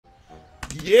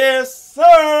Yes, sir!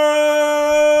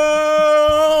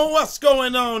 What's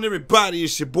going on, everybody?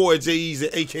 It's your boy J-Eazy,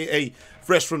 a.k.a.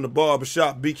 Fresh from the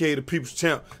Barbershop, BK the People's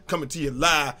Champ, coming to you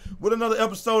live with another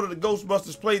episode of the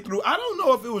Ghostbusters playthrough. I don't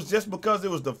know if it was just because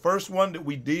it was the first one that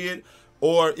we did,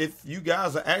 or if you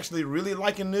guys are actually really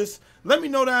liking this. Let me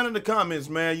know down in the comments,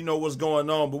 man, you know what's going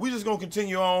on. But we're just going to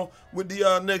continue on with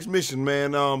the next mission,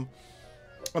 man. I'm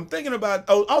thinking about,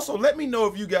 also let me know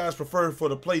if you guys prefer for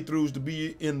the playthroughs to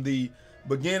be in the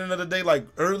beginning of the day, like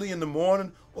early in the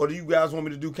morning, or do you guys want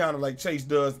me to do kind of like Chase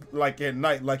does, like at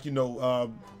night, like, you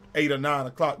know, 8 or 9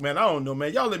 o'clock, man? I don't know,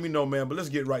 man. Y'all let me know, man, but let's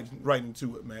get right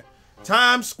into it, man.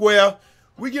 Times Square.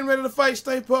 We getting ready to fight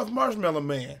Stay Puft Marshmallow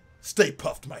Man. Stay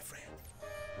puffed, my friend.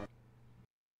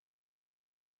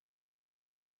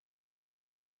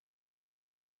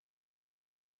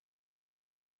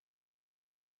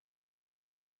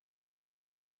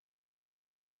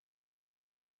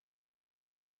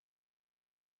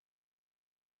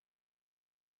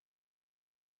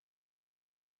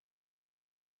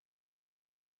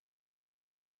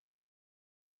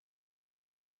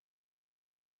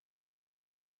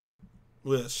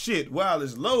 Well, shit, while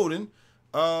it's loading,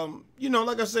 you know,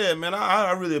 like I said, man,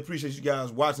 I really appreciate you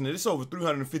guys watching it. It's over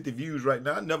 350 views right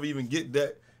now. I never even get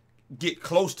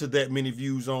close to that many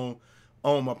views on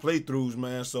my playthroughs,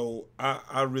 man. So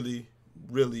I really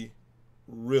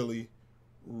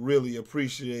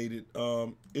appreciate it.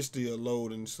 It's still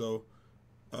loading, so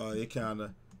it kind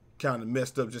of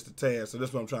messed up just a tad. So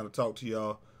that's why I'm trying to talk to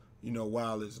y'all, you know,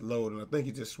 while it's loading. I think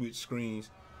it just switched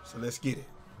screens. So let's get it.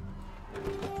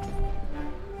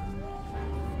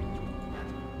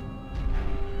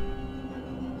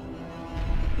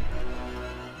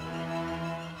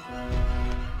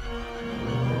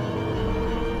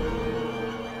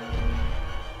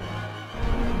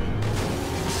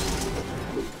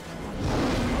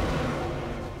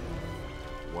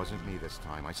 Wasn't me this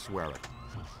time, I swear it.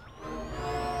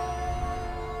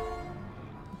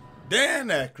 Dan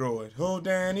Aykroyd, oh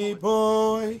Danny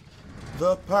boy,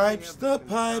 the pipes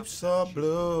are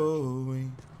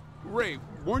blowing. Ray,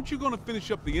 weren't you going to finish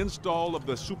up the install of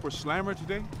the Super Slammer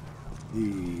today?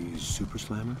 The Super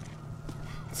Slammer?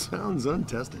 Sounds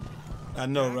untested. I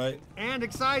know, right? And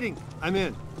exciting. I'm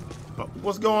in. But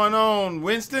what's going on,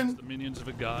 Winston? The minions of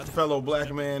a god. Fellow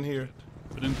black man here.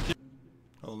 But in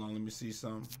Hold on, let me see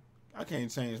something. I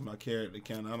can't change my character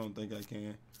count. I don't think I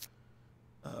can.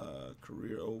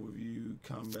 Career overview,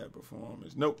 combat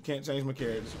performance. Nope, can't change my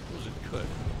character. suppose it could.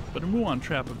 But a Muon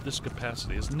trap of this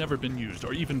capacity has never been used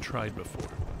or even tried before.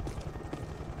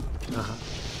 Uh-huh.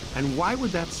 And why would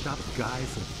that stop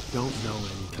guys that don't know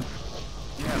anything?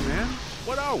 Yeah, man.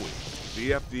 What are we?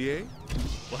 The FDA?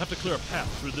 We'll have to clear a path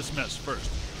through this mess first.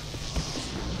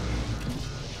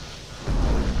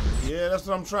 Yeah, that's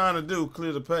what I'm trying to do,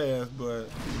 clear the path, but...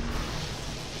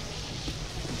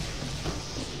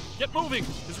 Get moving!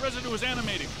 His residue is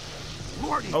animating.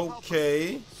 Lordy!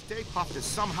 Okay. Stay Puft is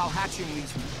somehow hatching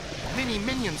these mini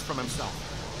minions from himself.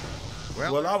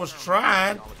 Well, I was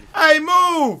trying. Hey,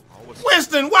 move!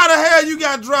 Winston, why the hell you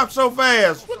got dropped so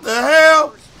fast? What the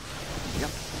hell?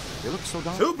 Yep, they look so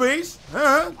dumb. Two-piece?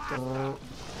 Huh?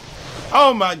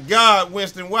 Oh, my God,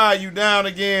 Winston, why are you down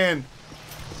again?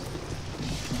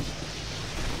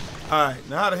 Alright,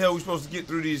 now how the hell are we supposed to get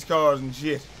through these cars and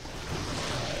shit?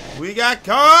 We got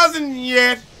cars and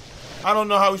yet. I don't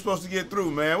know how we're supposed to get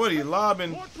through, man. What are you,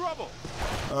 lobbing? More trouble.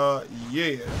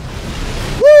 Yeah.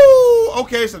 Woo!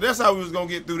 Okay, so that's how we was gonna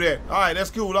get through that. Alright, that's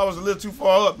cool. I was a little too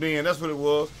far up then. That's what it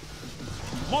was.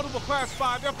 Multiple Class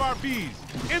 5 FRBs.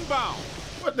 Inbound.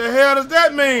 What the hell does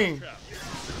that mean?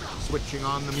 Switching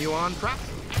on the Muon trap.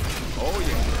 Oh,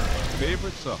 yeah.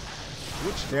 Favorite song.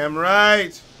 Which Damn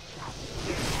right.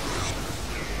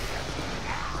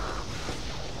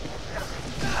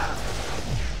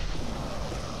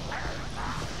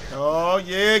 Oh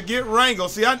yeah, get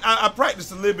wrangled. See, I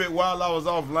practiced a little bit while I was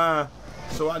offline,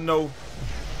 so I know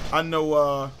what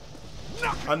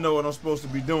I'm supposed to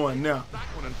be doing now. That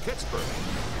one in Pittsburgh.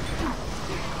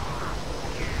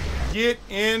 Get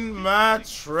in my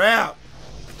trap.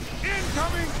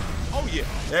 incoming. Oh, yeah.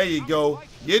 There you go.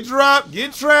 Get dropped.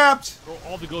 Get trapped. Throw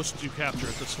all the ghosts you capture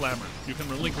at the slammer. You can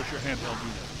relinquish your handheld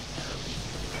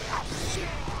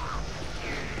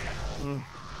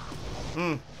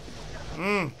unit.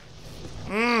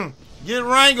 Get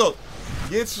wrangled.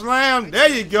 Get slammed. There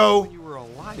you go. You were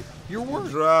alive. Your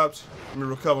word. Dropped. Let me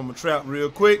recover my trap real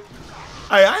quick.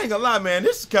 Hey, I ain't gonna lie, man.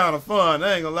 This is kind of fun.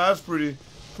 I ain't gonna lie. It's pretty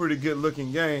good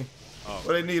looking game. Oh.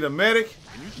 But they need a medic.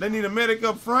 They need a medic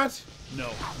up front. No,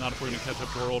 not if we're gonna catch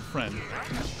up to our old friend.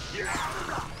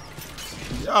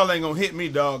 Y'all ain't gonna hit me,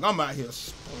 dog. I'm out here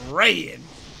spraying.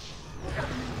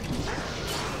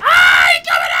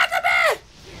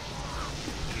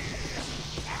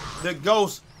 the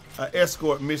ghost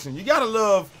escort mission. You gotta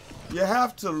love, you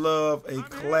have to love a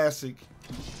classic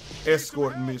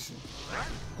escort mission.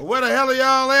 Well, where the hell are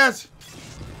y'all at?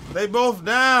 They both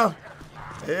down.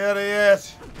 There they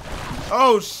at.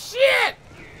 Oh shit!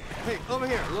 Hey, over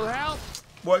here, little help.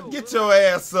 Boy, get your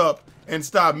ass up and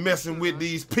stop messing with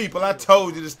these people. I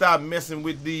told you to stop messing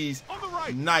with these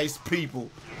nice people.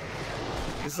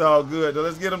 It's all good though.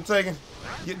 Let's get them taken.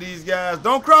 Get these guys.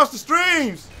 Don't cross the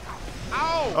streams.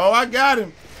 Ow! Oh, I got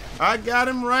him. I got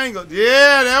him wrangled.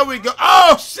 Yeah, there we go.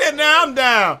 Oh shit! Now I'm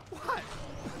down. What?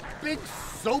 Big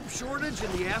soap shortage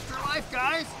in the afterlife,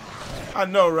 guys? I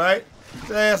know, right?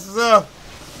 His ass is up.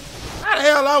 How the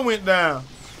hell I went down?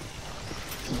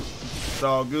 It's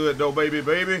all good though, baby.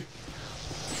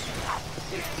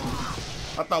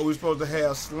 I thought we were supposed to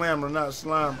have Slammer, not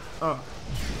Slimer.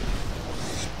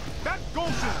 That ghost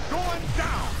is going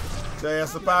down. Get your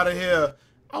ass up out of here.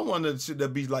 I wonder, should there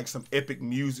be like some epic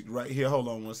music right here? Hold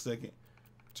on one second.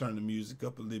 Turn the music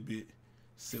up a little bit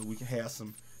so we can have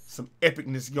some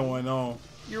epicness going on.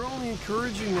 You're only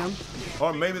encouraging them.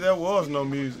 Or maybe there was no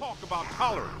music. Talk about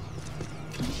tolerance.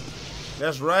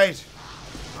 That's right.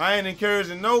 I ain't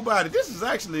encouraging nobody. This is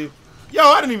actually, yo,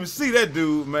 I didn't even see that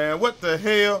dude, man. What the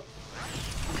hell?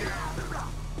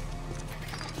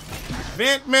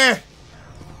 Venkman.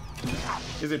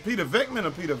 Is it Peter Venkman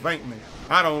or Peter Venkman?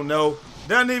 I don't know.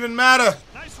 Doesn't even matter.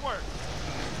 Nice work.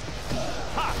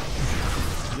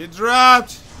 You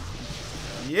dropped.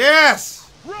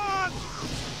 Yes. Run!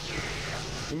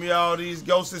 Give me all these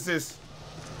ghostesses.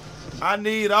 I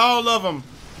need all of them.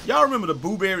 Y'all remember the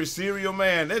Boo Berry cereal,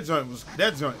 man? That joint was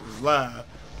live.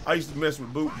 I used to mess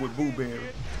with Boo Berry.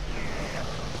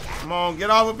 Come on, get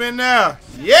off up in there.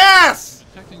 Yes!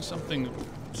 Detecting something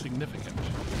significant.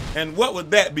 And what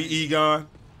would that be, Egon?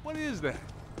 What is that?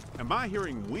 Am I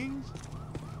hearing wings?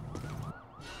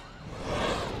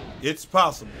 It's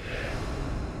possible.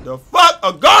 The fuck?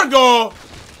 A gargoyle?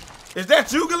 Is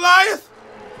that you, Goliath?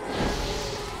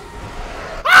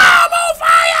 I'm on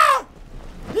fire!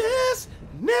 This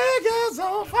nigga's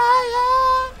on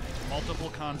fire!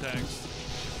 Multiple contacts.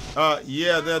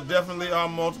 Yeah, there definitely are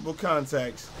multiple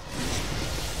contacts.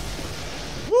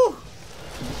 Woo!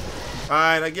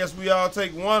 Alright, I guess we all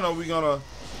take one, or we gonna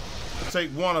take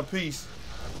one apiece.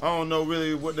 I don't know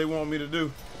really what they want me to do.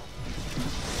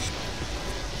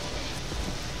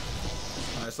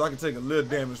 Alright, so I can take a little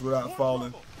damage without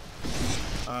falling.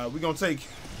 Alright, we're gonna take,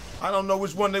 I don't know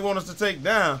which one they want us to take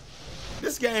down.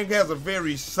 This game has a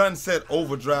very Sunset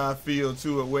Overdrive feel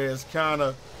to it, where it's kind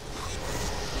of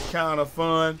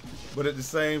fun, but at the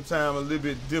same time a little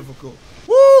bit difficult.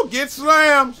 Woo! Get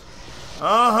slammed!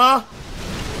 Uh-huh.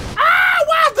 Ah!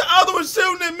 Why's the other one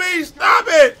shooting at me? Stop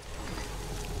it!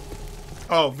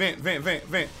 Oh, vent.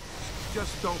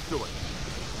 Just don't do it.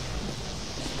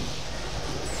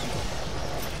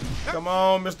 Come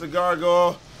on, Mr.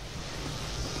 Gargoyle.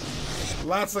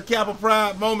 Lots of Kappa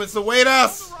Pride moments await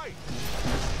us.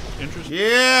 Interesting.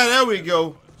 Yeah, there we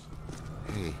go.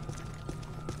 Hey,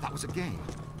 that was a game.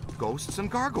 Ghosts and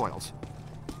Gargoyles.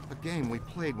 A game we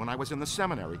played when I was in the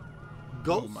seminary.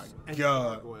 Ghosts Oh my and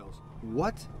God. gargoyles.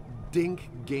 What dink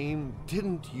game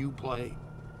didn't you play?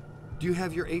 Do you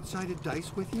have your 8-sided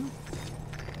dice with you?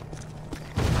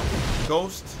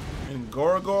 Ghosts and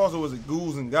Gargoyles, or was it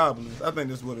Ghouls and Goblins? I think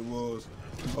that's what it was.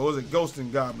 Or was it Ghosts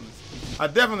and Goblins? I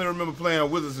definitely remember playing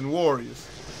Wizards and Warriors.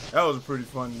 That was a pretty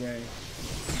fun game.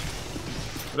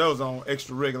 But that was on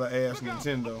extra regular ass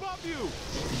Nintendo. Above you.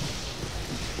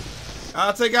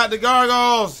 I'll take out the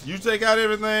gargoyles. You take out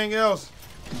everything else.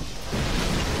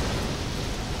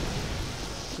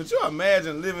 Could you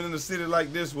imagine living in a city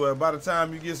like this where by the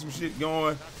time you get some shit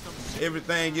going,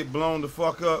 everything get blown the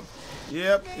fuck up?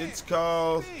 Yep, it's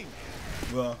called,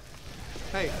 well,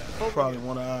 Hey, probably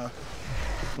one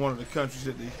of the countries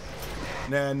that they,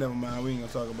 nah, never mind. We ain't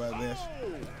gonna talk about that.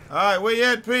 All right, where you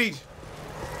at, Pete?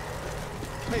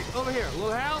 hey, over here,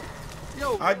 little Hal.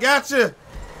 Yo, I got you.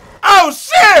 Oh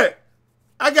shit!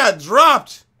 I got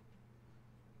dropped.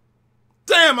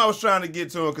 Damn, I was trying to get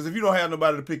to him, because if you don't have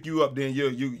nobody to pick you up, then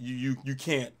you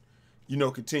can't,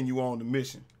 continue on the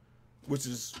mission. Which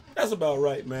is, that's about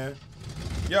right, man.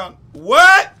 Y'all,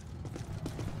 what?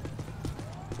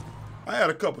 I had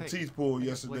a couple teeth pulled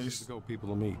yesterday, places to go, people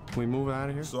to meet. Can we move out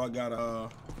of here? so I gotta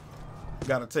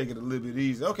take it a little bit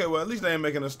easy. Okay, well at least they ain't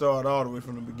making us start all the way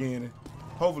from the beginning.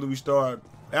 Hopefully we start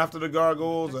after the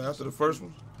gargoyles or after the first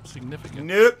one. Significant.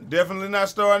 Nope, definitely not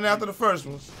starting after the first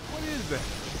ones. What is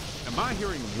that? Am I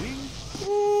hearing wings?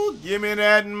 Ooh, give me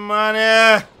that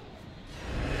money.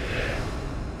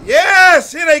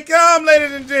 Yes, here they come,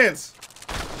 ladies and gents.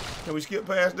 Can we skip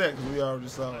past that? Because we already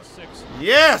saw it. 6.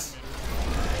 Yes.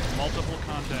 Multiple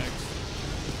contacts.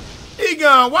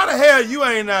 Egon, why the hell you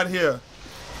ain't out here?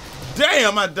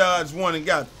 Damn, I dodged one and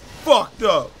got fucked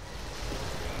up.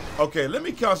 Okay, let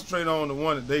me concentrate on the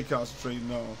one that they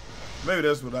concentrating on. Maybe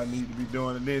that's what I need to be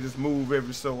doing, and then just move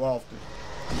every so often.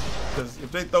 Because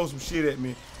if they throw some shit at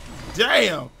me,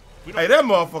 damn. Hey, that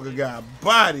motherfucker got a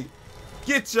body.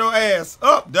 Get your ass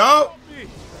up, dog.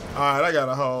 Alright, I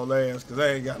gotta haul ass because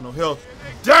I ain't got no health.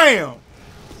 Damn!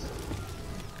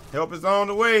 Help is on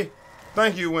the way.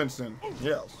 Thank you, Winston.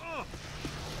 Yes.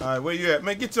 Alright, where you at?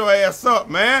 Man, get your ass up,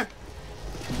 man.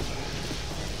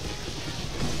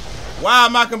 Why are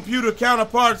my computer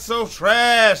counterparts so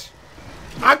trash?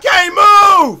 I can't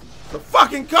move! The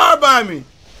fucking car by me.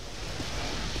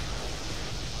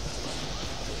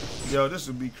 Yo, this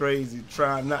would be crazy.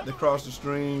 Trying not to cross the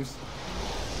streams.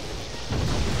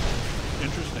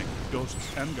 Interesting.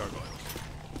 Ghosts and gargoyles.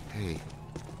 Hey,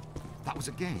 that was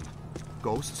a game.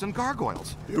 Ghosts and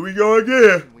Gargoyles. Here we go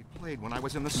again. We played when I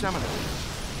was in the seminary.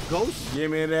 Ghosts?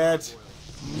 Give me that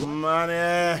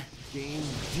money. Game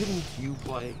didn't you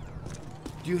play?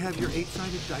 Do you have your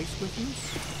 8-sided dice with you?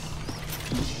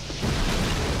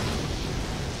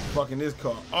 Fucking this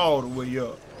car all the way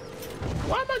up.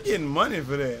 Why am I getting money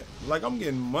for that? Like I'm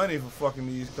getting money for fucking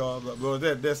these cars up, bro.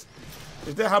 Is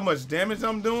that how much damage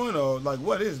I'm doing, or like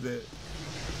what is that?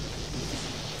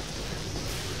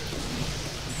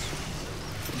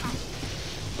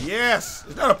 Yes!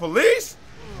 Is that a police?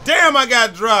 Damn, I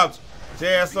got dropped.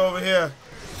 Ass over here.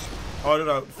 Oh,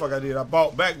 the fuck I did. I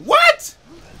bought back. What?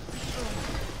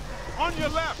 On your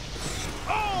left.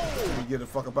 Oh! Let me get the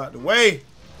fuck up out the way.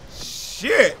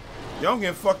 Shit. Y'all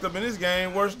getting fucked up in this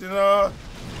game worse than,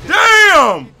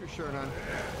 damn! Keep your shirt on.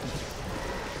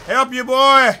 Help you,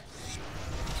 boy.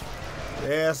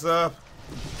 Ass up.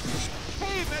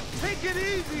 Hey, man, take it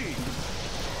easy.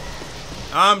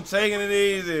 I'm taking it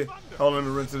easy. Hold on, let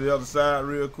me run to the other side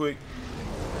real quick.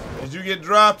 Did you get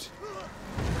dropped?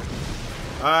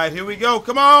 Alright, here we go.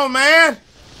 Come on, man.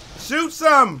 Shoot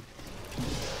something.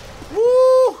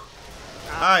 Woo!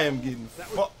 I am getting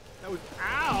fucked. That was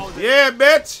ow. Yeah,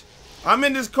 bitch. I'm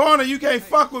in this corner. You can't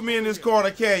fuck with me in this corner,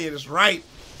 can you? That's right.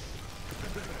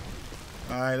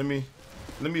 Alright, let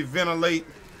me ventilate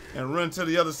and run to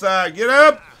the other side. Get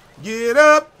up. Get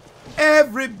up.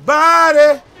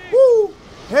 Everybody. Woo!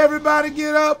 Everybody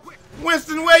get up.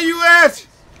 Winston, where you at?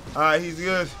 Alright, he's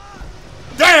good.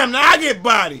 Damn, now I get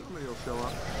bodied.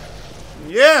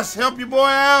 Yes, help your boy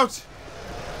out.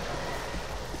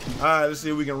 Alright, let's see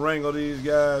if we can wrangle these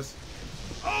guys.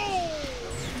 Oh,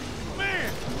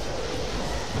 man.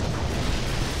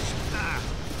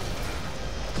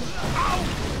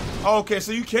 Okay,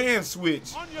 so you can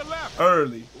switch On your left.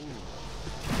 early.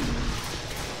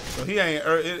 So he ain't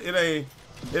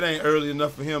it ain't early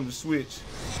enough for him to switch.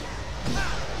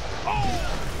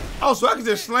 Oh, so I can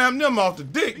just slam them off the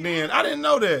dick then. I didn't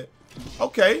know that.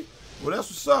 Okay. Well, that's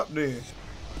what's up then.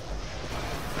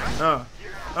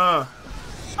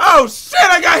 Oh, shit,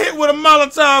 I got hit with a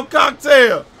Molotov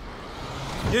cocktail.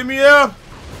 Get me up.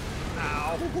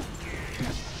 Ow.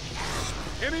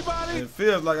 Anybody? It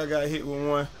feels like I got hit with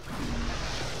one.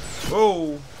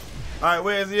 Oh. All right,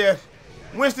 where's he at?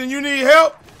 Winston, you need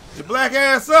help? Your black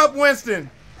ass up, Winston.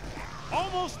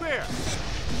 Almost there.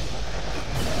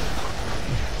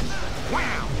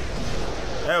 Wow!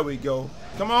 There we go.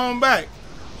 Come on back.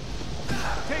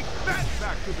 Take that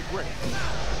back to the grave.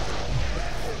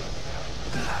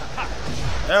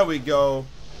 There we go.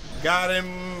 Got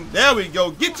him. There we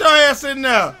go. Get your ass in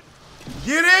there.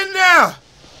 Get in there.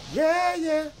 Yeah,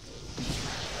 yeah.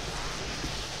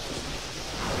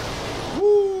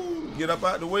 Woo. Get up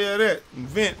out the way of that and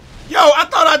vent. Yo, I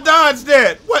thought I dodged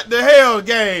that. What the hell,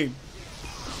 game?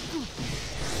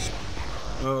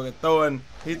 Oh,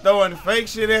 he throwing fake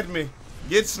shit at me.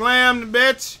 Get slammed,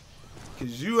 bitch.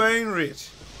 Cause you ain't rich.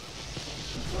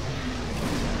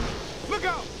 Look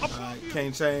out! I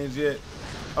can't change yet.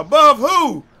 Above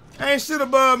who? Ain't shit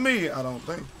above me, I don't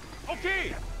think.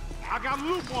 Okay, I got a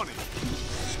loop on it.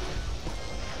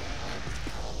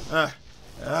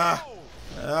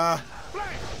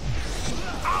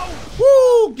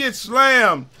 Woo! Get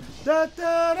slammed. Da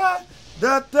da da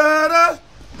da da da.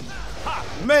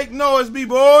 Make noise,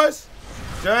 B-boys.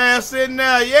 Your ass sitting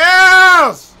there.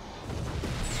 Yes!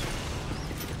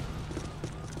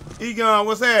 Egon,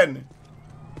 what's happening?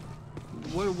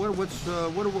 What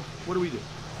do we do?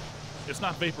 It's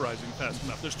not vaporizing fast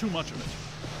enough. There's too much of it.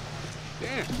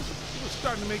 Damn, we're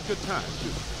starting to make good time,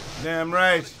 too. Damn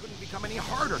right. Couldn't become any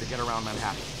harder to get around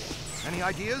Manhattan. Any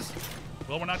ideas?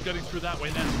 Well, we're not getting through that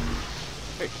way now.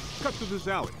 Hey, cut through this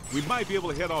alley. We might be able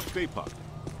to head off Stay Puft.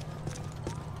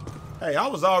 Hey, I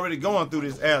was already going through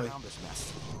this alley. Around this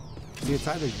mess. See, it's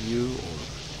either you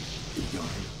or Yarn,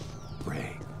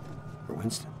 Ray, or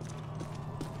Winston.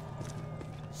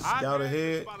 Scout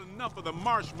ahead. About enough of the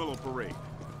marshmallow parade.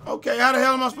 Okay, how the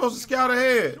hell am I supposed to scout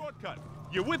ahead? Shortcut.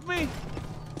 You with me?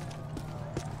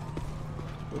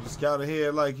 Supposed to scout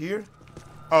ahead like here?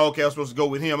 Oh, okay, I'm supposed to go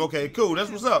with him. Okay, cool. That's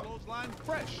what's up. Clothesline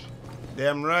fresh.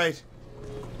 Damn right.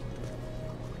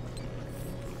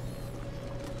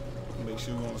 Make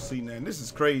sure we want to see now. This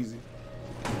is crazy.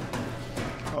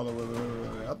 Hold on,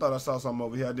 wait. I thought I saw something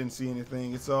over here. I didn't see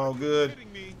anything. It's all good.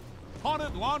 Kidding me?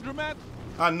 Haunted laundromat?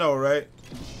 I know, right?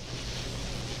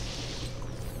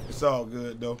 It's all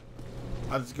good, though.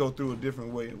 I just go through a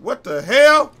different way. What the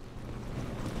hell?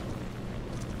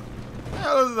 The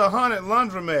hell is a haunted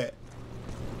laundromat?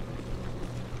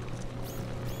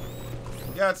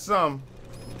 I got some.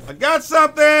 I got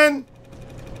something!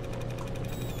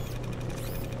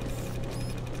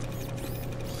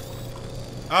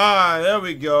 Ah, there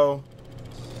we go.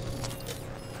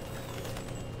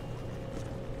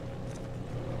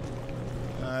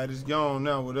 Alright, it's gone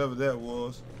now, whatever that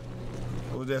was.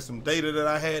 Or was that some data that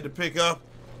I had to pick up?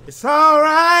 It's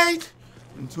alright.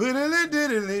 Twiddly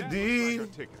diddly dee.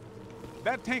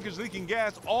 That tank is leaking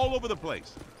gas all over the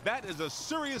place. That is a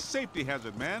serious safety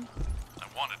hazard, man. I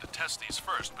wanted to test these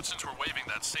first, but since we're waiving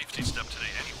that safety step today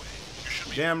anyway, you should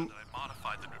be Damn. aware that I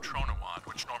modified the neutrino wand,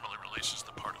 which normally releases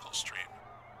the particle stream.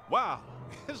 Wow,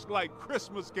 it's like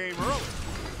Christmas came early.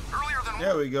 Earlier than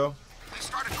There we go. they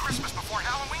started Christmas before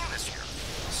Halloween this year.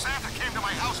 Santa came to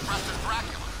my house dressed as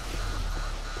Dracula.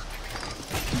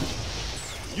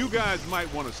 You guys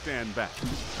might want to stand back.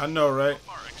 I know, right?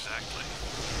 Or exactly.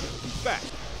 Back.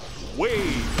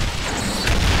 Wave.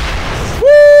 Woo!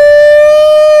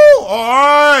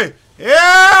 Alright!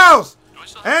 Yes!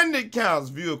 And it counts.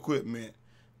 View equipment.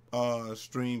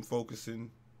 Stream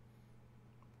focusing.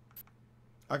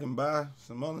 I can buy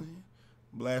some other here.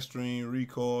 Blast stream,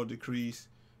 recoil, decrease.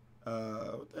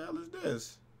 What the hell is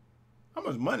this? How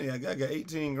much money I got? I got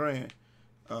 18 grand.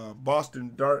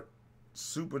 Boston Dart,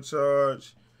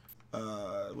 supercharge.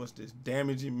 What's this?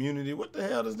 Damage immunity. What the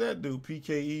hell does that do?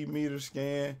 PKE meter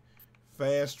scan,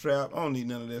 fast trap. I don't need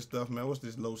none of that stuff, man. What's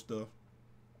this low stuff?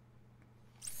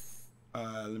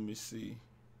 Let me see.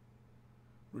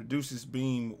 Reduces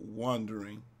beam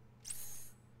wandering.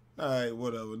 All right,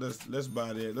 whatever. Let's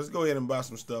buy that. Let's go ahead and buy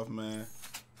some stuff, man.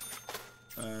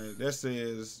 That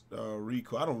says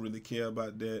recoil. I don't really care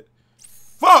about that.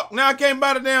 Fuck! Now I can't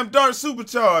buy the damn Dart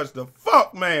supercharge. The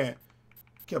fuck, man.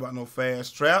 Care about no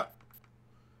fast trap.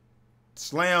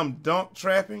 Slam dunk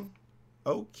trapping.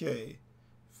 Okay.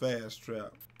 Fast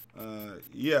trap.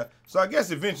 Yeah. So I guess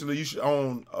eventually you should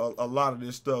own a lot of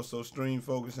this stuff. So stream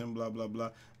focusing, blah, blah, blah.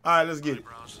 All right, let's get it.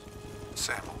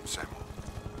 Sample.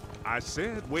 I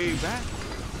said way back.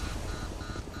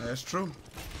 That's true.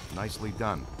 Nicely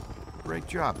done. Great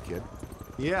job, kid.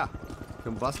 Yeah,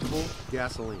 combustible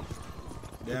gasoline.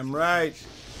 Damn right.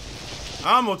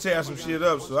 I'm gonna tear some shit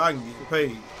up so I can get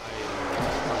paid.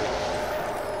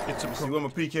 It's See where my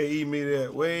PKE meter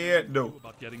at? Where at though?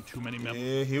 about getting too many members.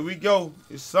 Yeah, here we go.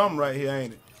 It's something right here,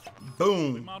 ain't it?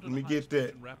 Boom. Let me get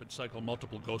that. Rapid cycle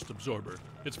multiple ghost absorber.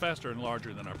 It's faster and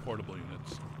larger than our portable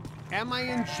units. Am I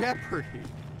in jeopardy?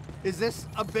 Is this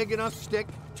a big enough stick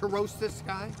to roast this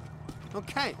guy?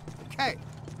 Okay.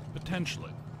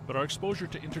 Potentially. But our exposure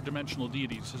to interdimensional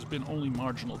deities has been only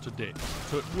marginal to date,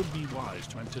 so it would be wise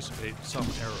to anticipate some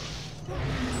error.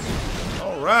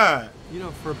 All right. You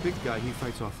know, for a big guy, he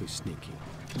fights awfully sneaky.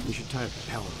 You should tie a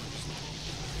propeller on his neck.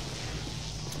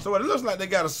 So it looks like they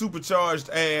got a supercharged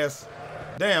ass.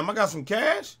 Damn, I got some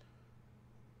cash?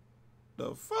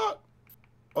 The fuck?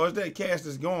 Or is that cash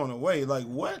that's going away? Like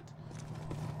what?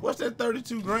 What's that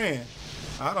 32 grand?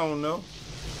 I don't know.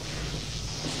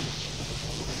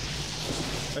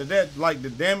 Is that like the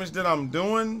damage that I'm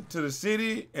doing to the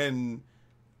city and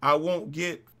I won't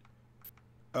get,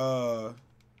 you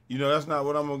know, that's not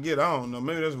what I'm gonna get. I don't know.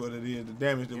 Maybe that's what it is, the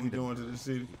damage that we're doing to the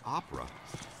city. Opera.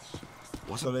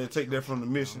 So they take that from the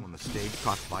mission. When the stage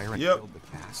caught fire and Yep. killed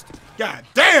the cast. God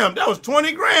damn, that was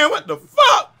 20 grand. What the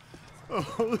fuck?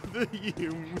 Oh, the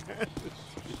humanity.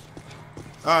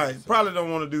 All right, probably don't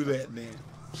want to do that then.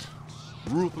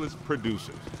 Ruthless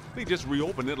producers. They just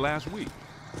reopened it last week.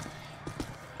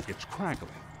 It's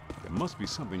crackling. There must be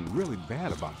something really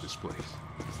bad about this place.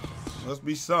 Must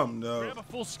be something, We though. have a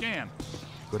full scan.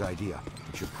 Good idea.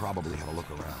 We should probably have a look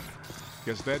around.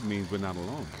 Guess that means we're not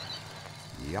alone.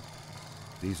 Yep.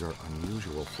 These are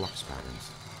unusual flux patterns.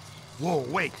 Whoa,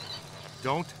 wait!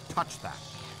 Don't touch that.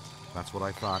 That's what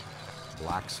I thought.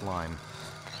 Black slime.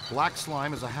 Black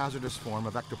slime is a hazardous form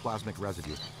of ectoplasmic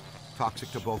residue.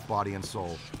 Toxic to both body and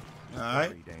soul. All right.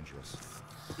 Very dangerous.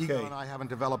 Ego and I haven't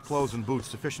developed clothes and boots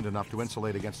sufficient enough to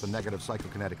insulate against the negative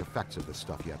psychokinetic effects of this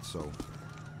stuff yet, so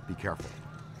be careful.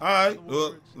 All right,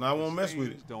 look, I won't mess with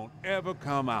it. Don't ever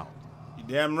come out. You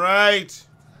damn right.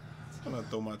 I'm gonna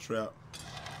throw my trap.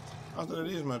 I thought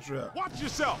it is my trap. Watch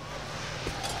yourself.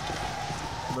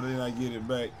 But then I get it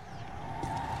back.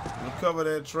 I'm cover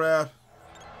that trap.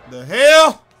 The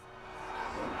hell?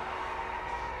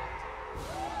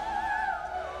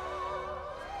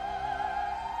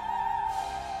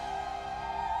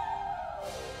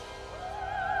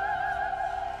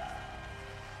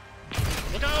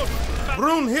 Look out!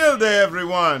 Brunhilde,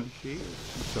 everyone. She is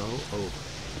so over.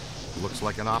 Looks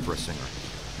like an opera singer.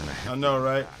 And a I know,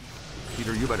 right?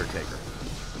 Peter, you better take her.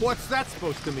 What's that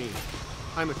supposed to mean?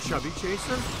 I'm a chubby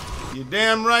chaser? You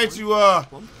damn right you are.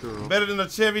 Plump girl. Better than a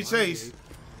Chevy Chase.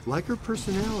 Like her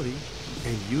personality,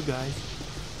 and you guys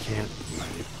can't let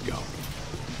it go.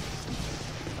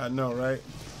 I know, right?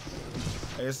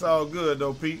 Hey, it's all good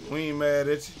though, Pete. We ain't mad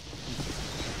at you.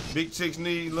 Big chicks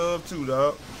need love too,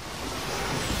 dog.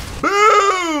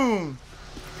 Boom!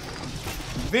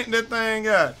 Vent that thing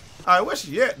out. All right, where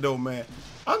she at though, man?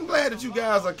 I'm glad that you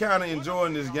guys are kind of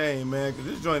enjoying this game, man, because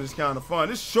this joint is kind of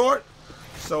fun. It's short,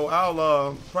 so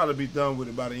I'll probably be done with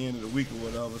it by the end of the week or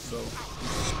whatever. So,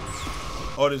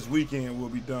 or this weekend we'll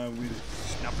be done with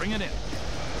it. Now bring it in.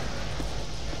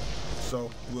 So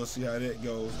we'll see how that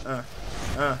goes.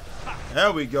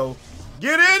 There we go.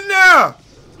 Get in there! All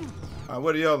right,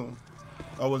 where the other one?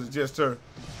 Or was it just her?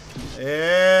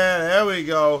 Yeah, there we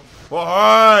go.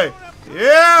 Boy,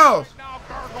 yeah!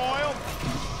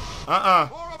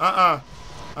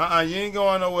 You ain't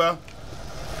going nowhere.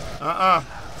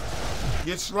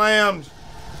 Get slammed.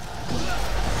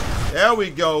 There we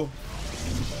go.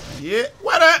 Yeah.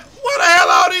 Where the hell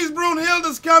are these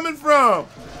Brunhildes coming from?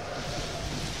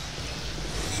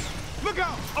 Look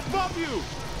out! Above you!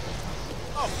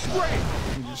 Oh, great!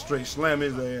 You just straight slam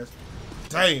his ass.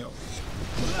 Damn.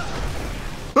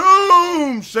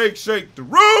 Boom! Shake, shake the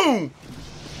room.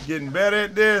 Getting better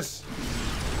at this.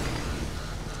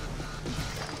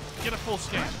 Get a full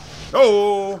scan.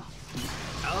 Oh.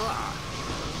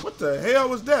 What the hell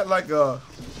was that? Like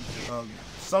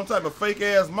some type of fake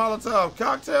ass Molotov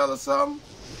cocktail or something?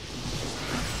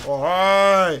 All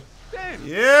right.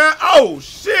 Yeah. Oh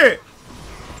shit.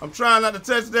 I'm trying not to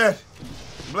touch that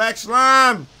black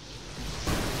slime.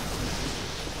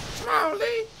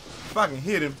 Slowly. If I can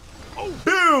hit him. Oh,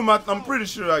 boom! I'm pretty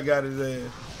sure I got his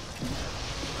ass.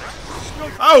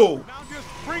 Oh! Now just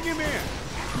bring him in.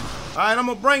 All right, I'm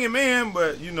gonna bring him in,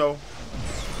 but you know.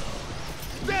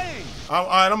 Dang! All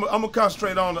right, I'm gonna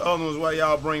concentrate on the other ones while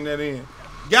y'all bring that in.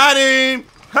 Got him!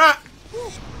 Ha!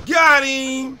 Got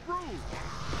him!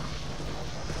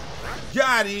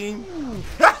 Got him!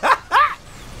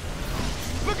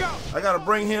 Look out! I gotta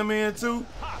bring him in too.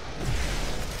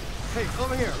 Hey,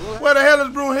 over here. Where the hell is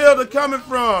Brunhilde coming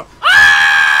from?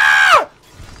 Ah!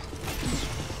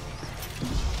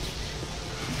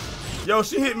 Yo,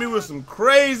 she hit me with some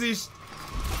crazy.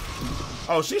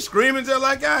 Oh, she's screaming just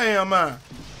like I am, man.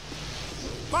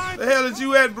 The hell is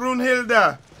you at, Brunhilde?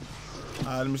 All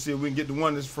right, let me see if we can get the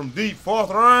one that's from deep. Fourth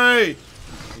ray.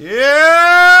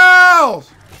 Yeah!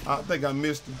 I think I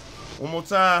missed him. One more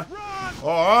time. Run!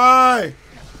 All right.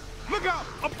 Look out!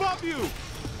 Above you!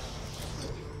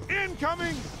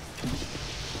 Incoming!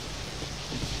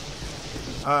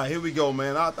 All right, here we go,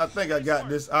 man. I think I got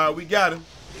this. All right, we got him.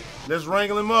 Let's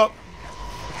wrangle him up.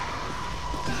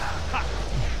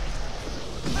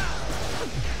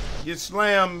 Get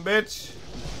slammed, bitch.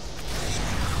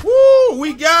 Woo!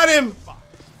 We got him. All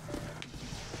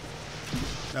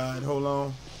right, hold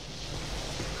on.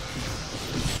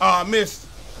 Oh, I missed.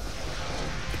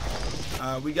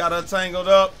 We got her tangled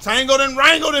up. Tangled and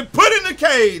wrangled and put in the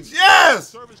cage. Yes!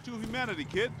 Service to humanity,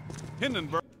 kid.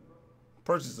 Hindenburg.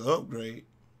 Purchase an upgrade.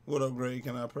 What upgrade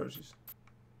can I purchase?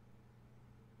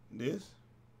 This?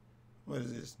 What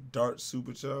is this? Dart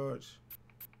Supercharge?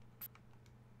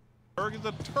 Is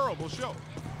a terrible show.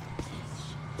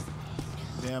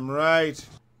 Damn right.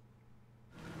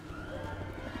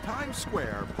 Times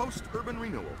Square, post-urban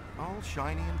renewal. All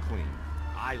shiny and clean.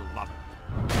 I love it.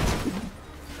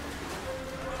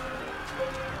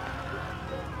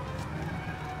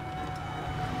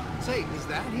 Say, is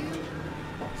that him?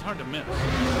 It's hard to miss.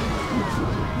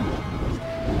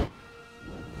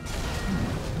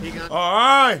 He got All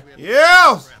right.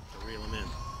 Yes! to reel him in.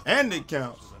 And it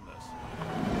counts.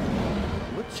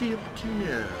 What's he up to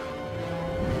now?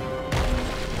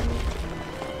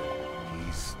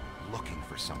 He's looking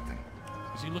for something.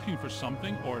 Is he looking for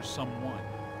something or someone?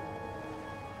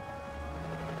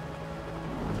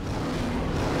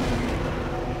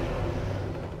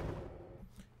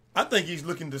 I think he's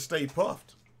looking to stay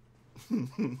puffed.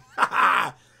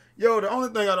 Yo, the only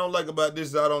thing I don't like about this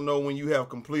is I don't know when you have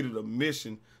completed a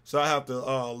mission. So I have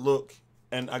to look,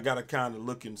 and I gotta kind of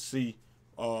look and see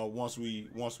once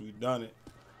we've done it.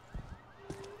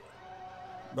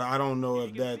 But I don't know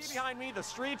if that's... See behind me, the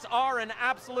streets are in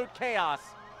absolute chaos.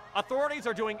 Authorities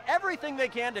are doing everything they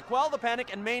can to quell the panic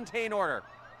and maintain order.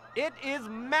 It is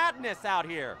madness out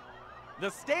here. The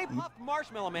Stay Puft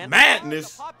Marshmallow Man...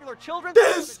 Madness? Popular children's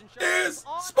This is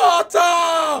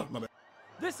Sparta! My bad.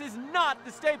 This is not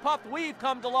the Stay Puft we've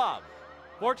come to love.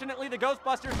 Fortunately, the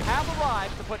Ghostbusters have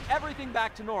arrived to put everything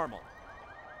back to normal.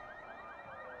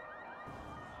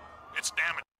 It's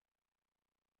damaged.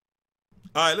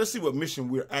 All right, let's see what mission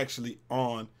we're actually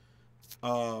on.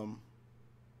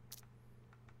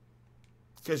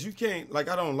 Because you can't, like,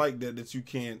 I don't like that you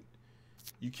can't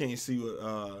see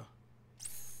what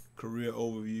career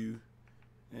overview.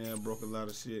 Yeah, I broke a lot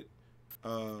of shit.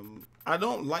 I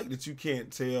don't like that you can't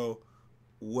tell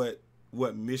what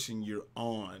mission you're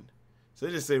on. So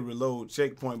they just say reload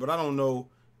checkpoint, but I don't know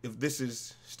if this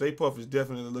is Stay Puft is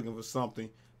definitely looking for something.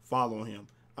 Follow him.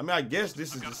 I mean, I guess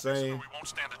this is the same. We won't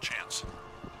stand a chance.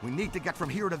 We need to get from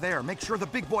here to there. Make sure the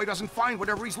big boy doesn't find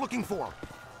whatever he's looking for.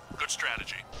 Good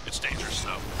strategy. It's dangerous,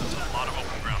 though. There's a lot of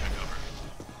open ground to cover.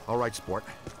 All right, sport.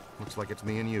 Looks like it's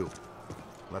me and you.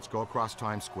 Let's go across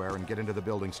Times Square and get into the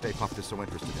building Stay Puft is so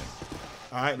interested in.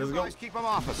 All right, let's go. Guys, keep him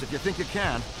off us if you think you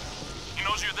can. He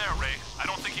knows you're there, Ray. I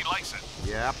don't think he likes it.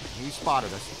 Yep, he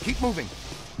spotted us. Keep moving.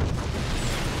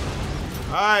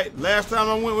 All right, last time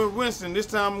I went with Winston. This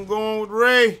time I'm going with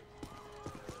Ray.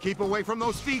 Keep away from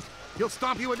those feet. He'll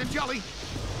stomp you into jelly.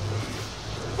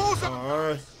 Boson! All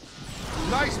right.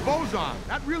 Nice boson.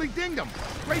 That really dinged him.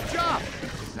 Great job.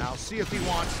 Now see if he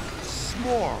wants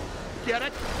s'more. Get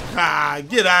it? Ah,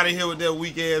 get out of here with that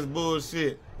weak ass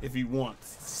bullshit. If he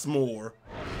wants s'more.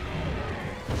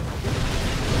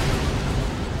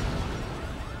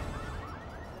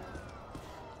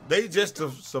 They just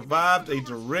survived a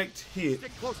direct hit.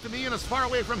 Stick close to me and as far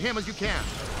away from him as you can.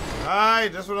 All right,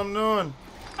 that's what I'm doing.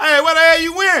 Hey, where the hell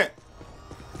you went?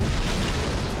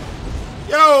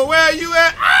 Yo, where you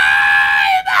at?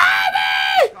 Hey,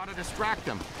 baby! Gotta distract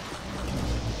him.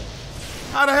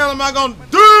 How the hell am I gonna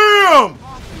damn?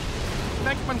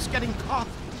 Beckman's getting caught.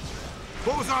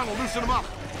 Boson will loosen him up.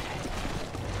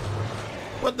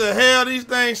 What the hell? These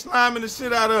things sliming the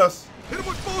shit out of us. Hit him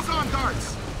with boson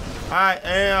darts. I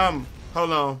am.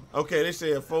 Hold on. Okay, they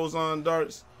said Boson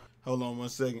darts. Hold on 1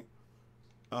 second.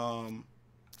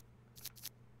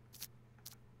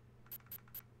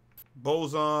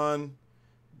 Boson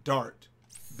dart.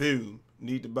 Boom.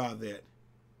 Need to buy that.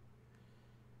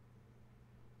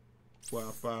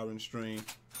 Wildfire and stream.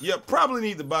 Yep, probably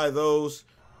need to buy those.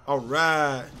 All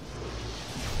right.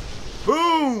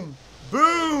 Boom.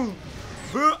 Boom.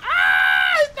 Boom.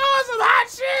 Ah! He's throwing some hot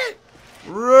shit.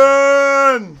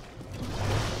 Run.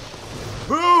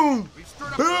 Boom.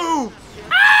 Boom.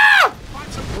 Ah!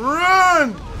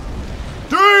 Run.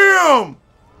 Damn.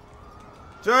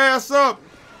 Get your ass up.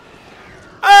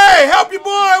 Hey, help your boy.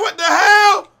 What the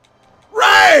hell?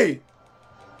 Ray.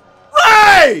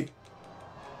 Ray.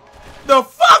 The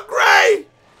fuck, Ray?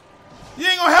 You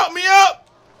ain't gonna help me up?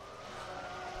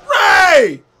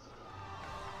 Ray.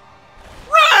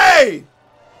 Ray.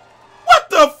 What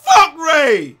the fuck,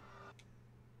 Ray?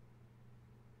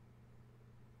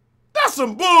 That's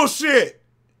some bullshit.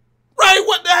 Ray,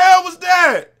 what the hell was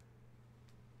that?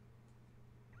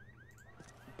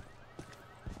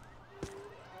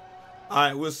 All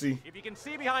right, we'll see. If you can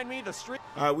see behind me, the street...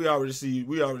 All right, we already seen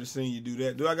you do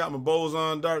that. Do I got my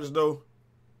boson darts though?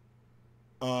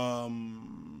 No.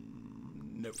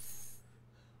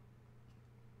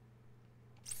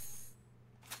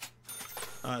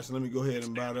 All right, so let me go ahead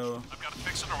and buy those. I've got to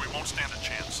fix it or we won't stand a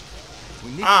chance.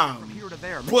 We need to get from here to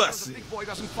there. Make sure pussy. the big boy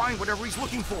doesn't find whatever he's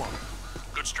looking for.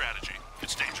 Good strategy.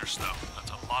 It's dangerous, though. That's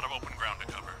a lot of open ground to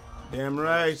cover. Damn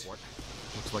right.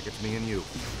 Looks like it's me and you.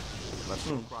 Let's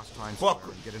go across Times Fuck.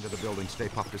 Square and get into the building Stay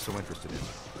Puft is so interested in.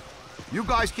 You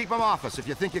guys keep him off us if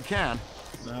you think you can.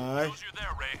 All He right. knows you're there,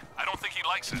 Ray. I don't think he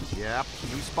likes it. Yep,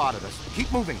 he spotted us.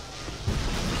 Keep moving.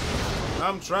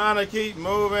 I'm trying to keep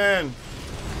moving.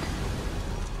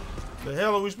 The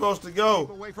hell are we supposed to go?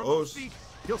 Keep away from Oh, those feet.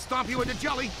 He'll stomp you into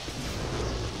jelly.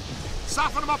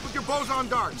 Soften him up with your boson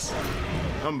darts.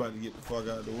 I'm about to get the fuck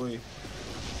out of the way.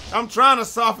 I'm trying to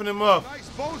soften him up. Nice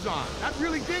boson. That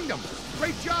really dinged him.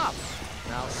 Great job.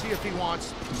 Now see if he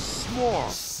wants s'more.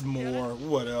 S'more,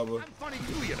 whatever. I'm funny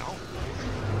too, you know.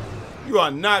 You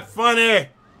are not funny.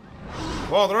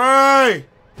 Father Ray.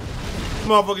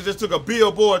 Motherfucker just took a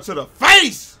billboard to the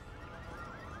face.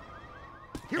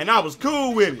 And I was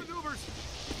cool with it.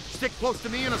 Stick close to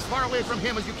me and as far away from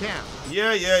him as you can.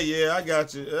 Yeah, I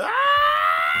got you.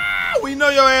 We know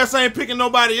your ass ain't picking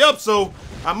nobody up, so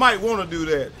I might want to do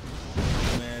that.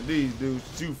 Man, these dudes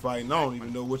that you fighting, I don't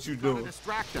even know what you doing.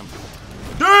 Distract them.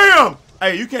 Damn!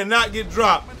 Hey, you cannot get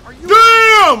dropped.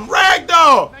 Damn!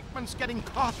 Ragdoll! Beckman's getting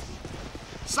caught.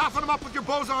 Soften him up with your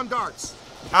boson darts.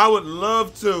 I would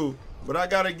love to, but I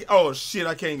gotta get, oh shit,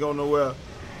 I can't go nowhere.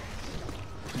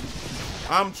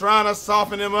 I'm trying to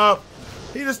soften him up.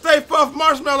 He the Stay Puft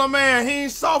Marshmallow Man. He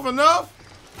ain't soft enough.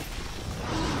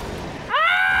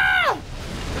 Ah!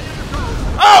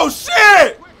 Oh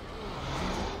shit!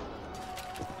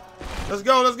 Let's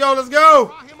go, let's go, let's go.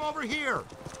 Draw him over here.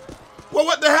 Well,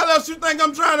 what the hell else you think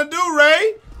I'm trying to do,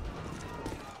 Ray?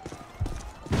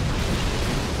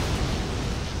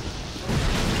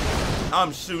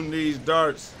 I'm shooting these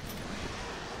darts.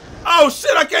 Oh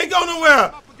shit, I can't go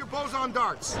nowhere. Up with your boson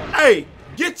darts. Hey,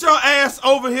 get your ass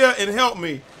over here and help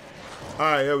me. All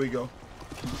right, here we go.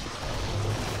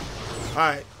 All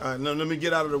right, now let me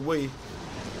get out of the way.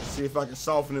 See if I can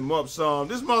soften him up some.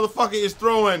 This motherfucker is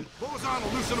throwing. Boson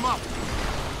will loosen him up.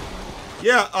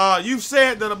 Yeah, you've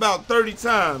said that about 30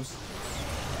 times.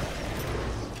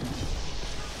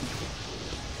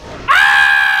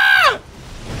 Ah!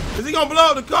 Is he gonna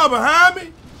blow up the car behind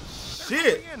me?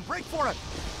 Shit. Break for it.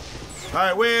 All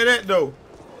right, where that though?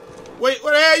 Wait,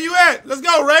 where the hell you at? Let's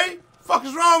go, Ray. Fuck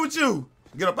is wrong with you?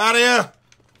 Get up out of here.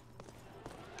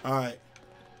 All right.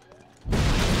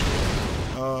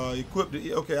 Equip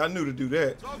the. Okay, I knew to do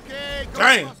that. It's okay,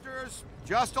 Damn. Ghostbusters.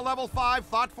 Just a level 5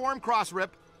 thought form cross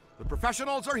rip. The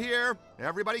professionals are here.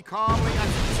 Everybody calmly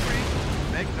exit the street.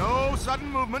 Make no sudden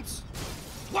movements.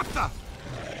 What the?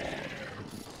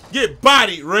 Get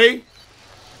bodied, Ray.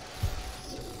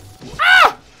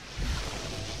 Ah!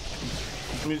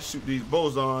 Let me shoot these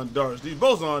boson darts. These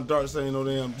boson darts ain't no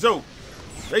damn joke.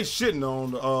 They shitting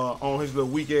on his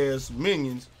little weak ass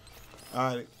minions.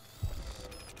 All right.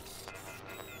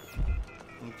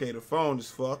 Okay, the phone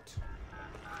is fucked.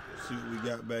 Let's see what we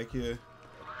got back here.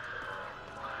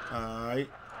 All right.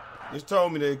 Just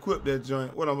told me to equip that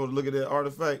joint. What, I'm gonna look at that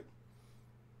artifact?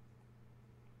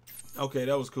 Okay,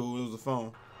 that was cool. It was a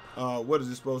phone. What is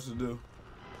it supposed to do?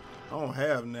 I don't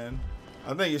have none.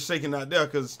 I think it's shaking out there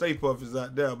because the Stay Puft is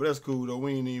out there, but that's cool though.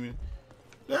 We ain't even.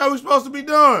 The hell we supposed to be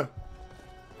doing?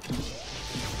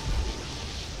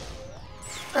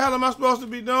 The hell am I supposed to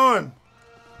be doing?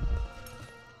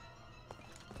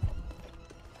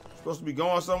 Supposed to be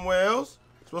going somewhere else?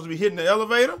 Supposed to be hitting the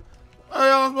elevator? What the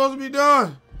hell am I supposed to be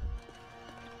doing?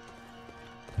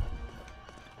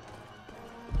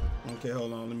 Okay,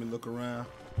 hold on. Let me look around.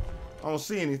 I don't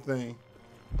see anything.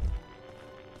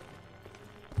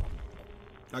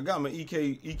 I got my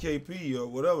EKP or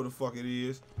whatever the fuck it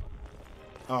is.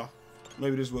 Oh,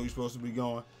 maybe this is where we're supposed to be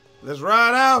going. Let's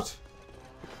ride out.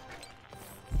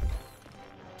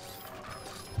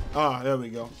 Ah, there we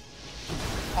go.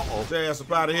 Uh-oh. Stay ass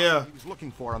up out of here. He was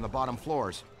looking for on the bottom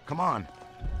floors. Come on.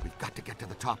 We've got to get to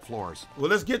the top floors. Well,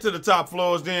 let's get to the top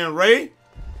floors then, Ray. Look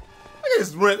at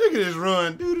this run. Look at this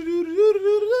run.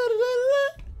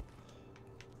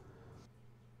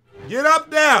 Get up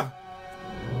there.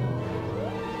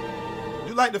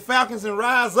 You like the Falcons and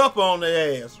rise up on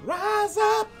their ass. Rise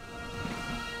up.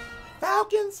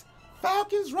 Falcons.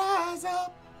 Falcons, rise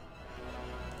up.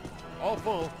 All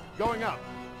full. Going up.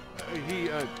 He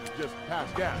just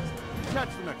passed gas. Catch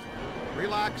the next one.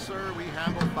 Relax, sir. We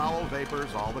handle foul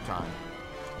vapors all the time.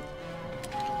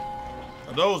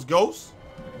 Are those ghosts?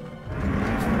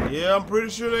 Yeah, I'm pretty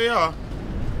sure they are.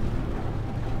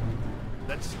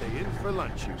 Let's stay in for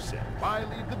lunch, you said. Why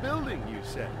leave the building, you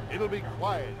said. It'll be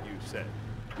quiet, you said.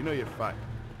 You know you're fired.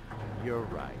 You're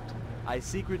right. I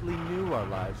secretly knew our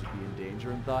lives would be in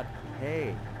danger and thought,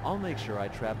 hey, I'll make sure I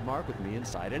trap Mark with me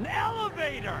inside an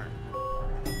elevator!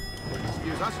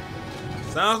 Excuse us?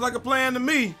 Sounds like a plan to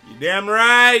me. You damn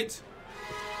right.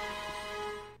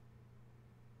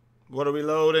 What are we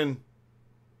loading?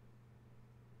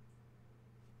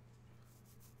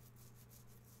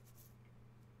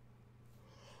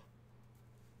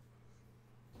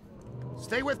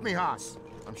 Stay with me, Haas.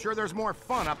 I'm sure there's more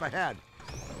fun up ahead.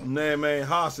 Name ain't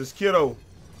Haas, it's Kiddo.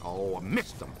 Oh, I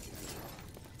missed them.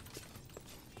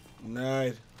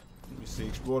 Right. Let me see.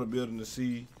 Explore the building to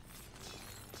see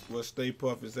what Stay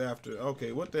Puft is after.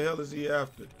 Okay, what the hell is he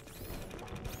after?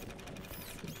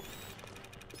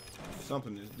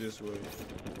 Something is this way.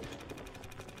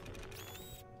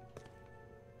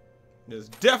 There's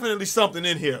definitely something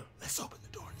in here. Let's open the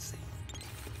door and see.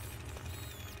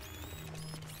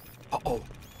 Uh-oh.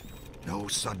 No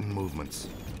sudden movements.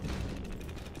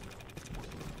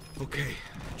 Okay,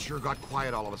 it sure got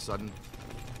quiet all of a sudden.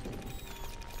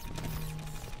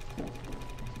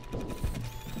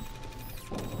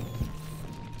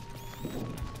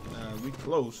 We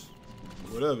close.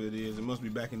 Whatever it is, it must be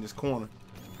back in this corner.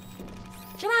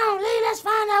 Come on, Lee, let's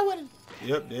find out what it is.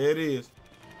 Yep, there it is.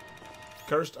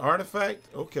 Cursed artifact?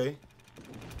 Okay.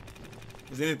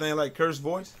 Is anything like cursed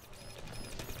voice?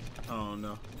 I don't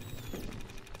know.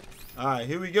 Alright,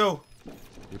 here we go.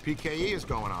 Your PKE is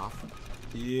going off.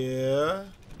 Yeah,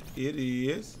 it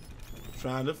is.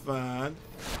 Trying to find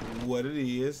what it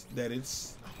is that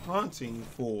it's hunting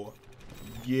for.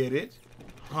 Get it?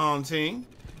 Hunting?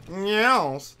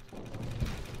 Yes.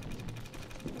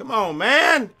 Come on,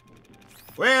 man.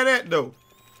 Where that though?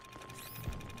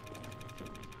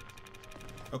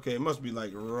 Okay, it must be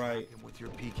like right. With your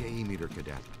PKE meter,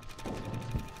 cadet.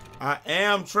 I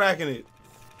am tracking it.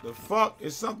 The fuck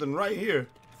is something right here.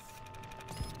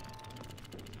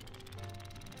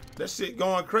 That shit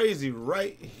going crazy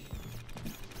right.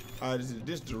 Alright, is it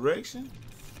this direction?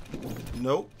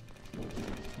 Nope.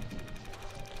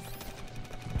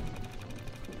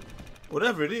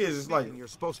 Whatever it is, it's like you're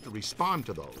supposed to respond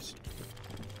to those.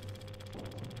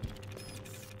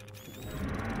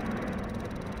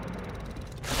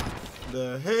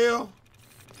 the hell?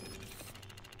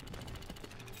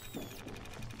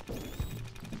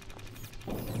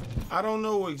 I don't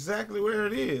know exactly where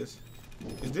it is.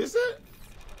 Is this it?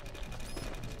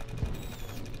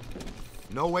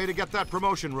 No way to get that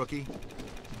promotion, rookie.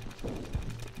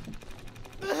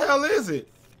 The hell is it?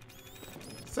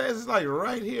 It says it's like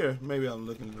right here. Maybe I'm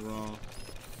looking at it wrong.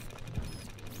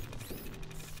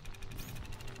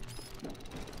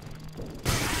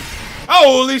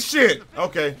 Holy shit!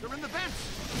 Okay. They're in the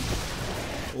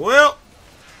vents. Well,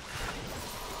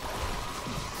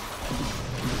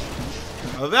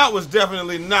 that was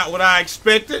definitely not what I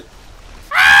expected.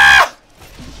 Ah!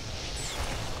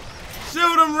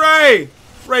 Shoot him, Ray!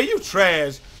 Ray, you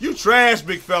trash. You trash,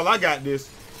 big fella. I got this.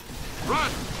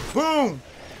 Run! Boom!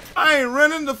 I ain't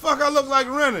running. The fuck I look like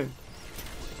running?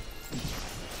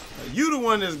 You the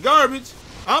one that's garbage.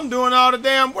 I'm doing all the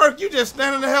damn work. You just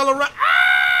standing the hell around.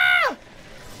 Ah!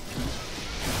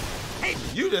 Hey,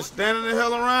 you just standing the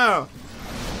hell around.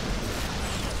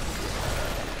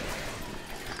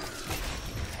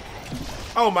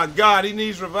 Oh my God, he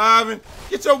needs reviving.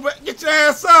 Get your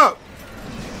ass up.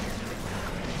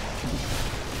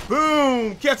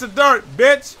 Boom! Catch a dart,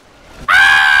 bitch.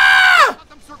 Ah! Let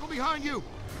them circle behind you.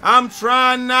 I'm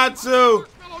trying not to.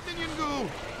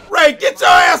 Ray, get your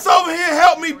ass over here and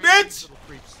help me, bitch.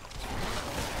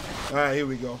 All right, here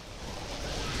we go.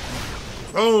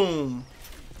 Boom.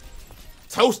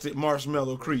 Toasted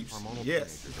marshmallow creeps.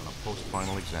 Yes. On a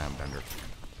post-final exam, Bender.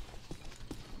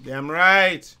 Damn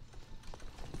right.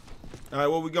 All right,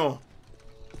 where we going?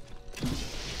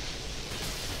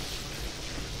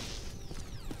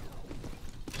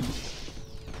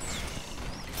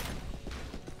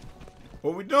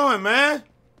 What we doing, man?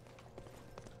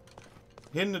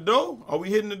 Hitting the door? Are we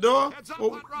hitting the door? Heads up,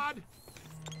 Hot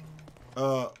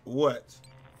Rod. What?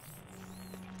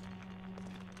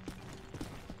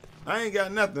 I ain't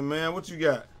got nothing, man. What you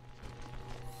got?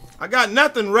 I got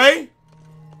nothing, Ray.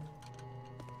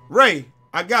 Ray,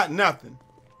 I got nothing.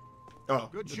 Oh,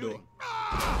 Good the shooting. door.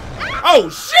 Oh,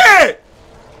 shit!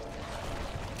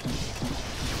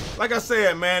 Like I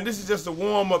said, man, this is just a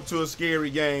warm-up to a scary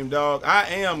game, dog. I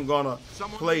am gonna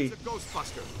play needs a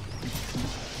Ghostbuster.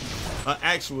 an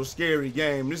actual scary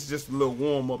game. This is just a little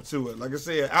warm-up to it. Like I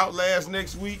said, Outlast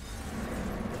next week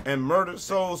and Murdered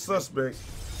Soul Suspect.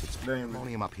 It's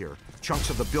pandemonium up here. Chunks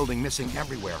of the building missing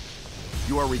everywhere.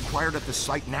 You are required at the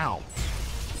site now.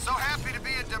 So happy to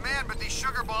be in demand, but these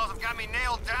sugar balls have got me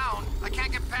nailed down. I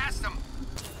can't get past them.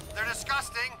 They're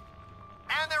disgusting,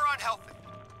 and they're unhealthy.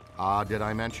 Did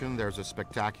I mention there's a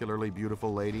spectacularly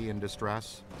beautiful lady in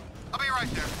distress? I'll be right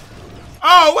there.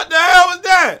 Oh, what the hell was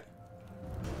that?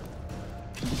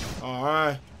 All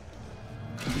right.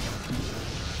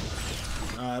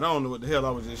 I don't know what the hell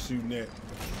I was just shooting at.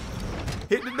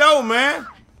 Hit the door, man.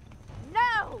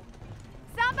 No!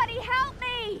 Somebody help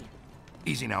me!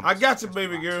 Easy now. I got you,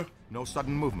 baby girl. No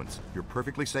sudden movements. You're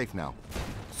perfectly safe now.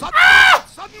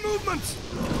 Sudden movements!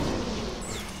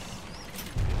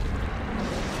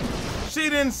 She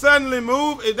didn't suddenly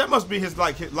move. That must be his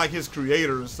like his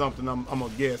creator or something. I'm gonna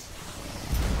guess.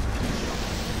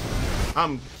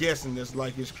 I'm guessing that's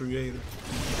like his creator.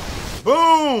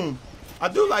 Boom! I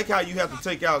do like how you have to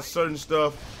take out certain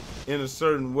stuff in a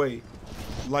certain way,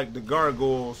 like the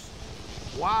gargoyles.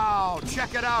 Wow,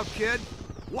 check it out, kid.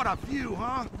 What a view,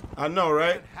 huh? I know,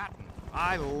 right? Manhattan.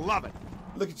 I love it.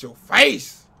 Look at your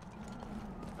face.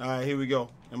 All right, here we go.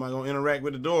 Am I gonna interact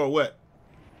with the door or what?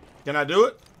 Can I do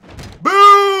it?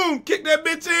 Boom! Kick that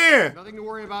bitch in! Nothing to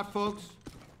worry about, folks.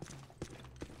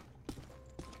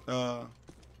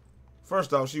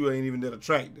 First off, she ain't even that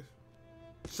attractive.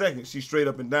 Second, she's straight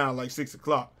up and down like 6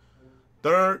 o'clock.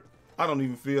 Third, I don't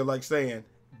even feel like saying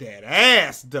that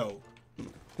ass, though.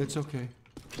 It's okay.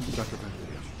 Dr. Bentley,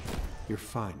 you're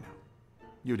fine now.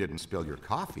 You didn't spill your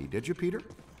coffee, did you, Peter?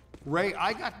 Ray,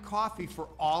 I got coffee for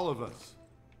all of us.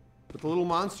 But the little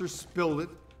monster spilled it.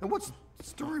 And what's the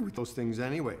story with those things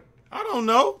anyway? I don't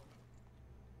know.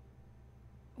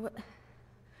 What?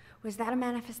 Was that a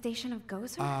manifestation of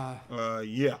ghosts? Yeah.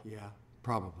 Yeah,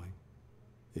 probably.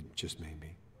 It just may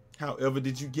be. However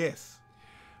did you guess?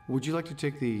 Would you like to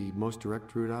take the most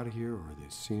direct route out of here or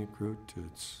the scenic route?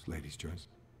 It's ladies' choice.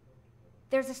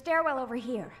 There's a stairwell over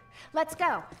here. Let's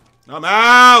go. I'm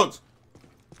out!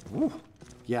 Woo.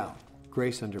 Yeah,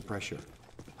 grace under pressure.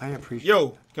 I appreciate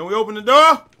Yo, can we open the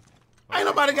door? Ain't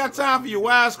nobody got time for your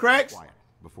wisecracks. Quiet,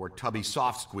 before Tubby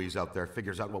Soft Squeeze out there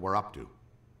figures out what we're up to.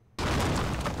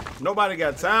 Nobody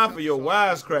got time for your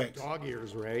wisecracks. Dog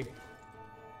ears, Ray.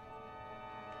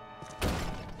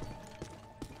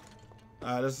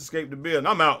 Alright, let's escape the building.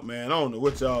 I'm out, man. I don't know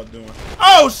what y'all doing.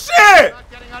 Oh, shit!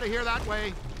 Not getting out of here that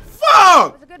way.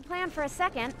 Fuck! It was a good plan for a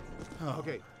second.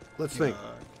 Okay, let's think.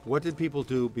 What did people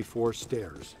do before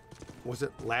stairs? Was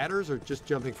it ladders or just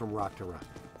jumping from rock to rock?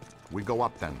 We go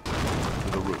up then,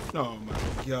 to the roof. Oh my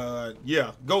God.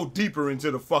 Yeah, go deeper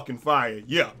into the fucking fire.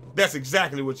 Yeah, that's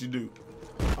exactly what you do.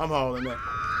 I'm hauling that.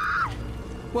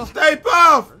 Well, stay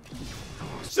puff!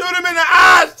 Shoot him in the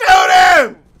eye! Shoot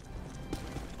him!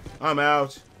 I'm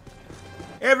out.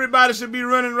 Everybody should be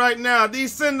running right now.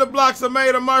 These cinder blocks are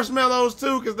made of marshmallows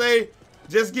too, because they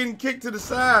just getting kicked to the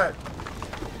side.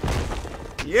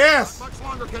 Yes! Not much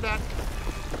longer, cadet.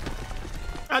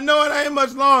 I know it ain't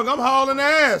much long. I'm hauling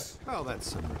ass. Oh,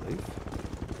 that's some relief.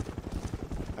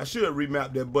 I should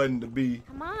remap that button to be.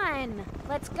 Come on,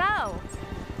 let's go.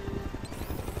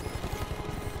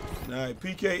 Alright,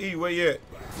 PKE, where you at?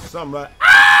 Something right.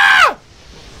 Ah!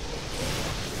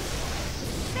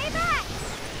 Stay back!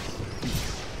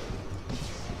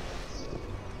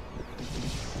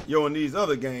 Yo, and these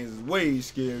other games is way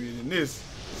scarier than this,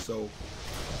 so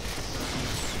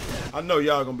I know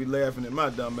y'all gonna be laughing at my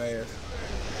dumb ass.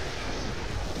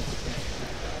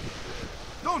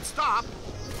 Don't stop.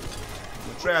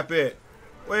 The trap at?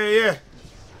 Where you at?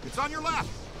 It's on your left.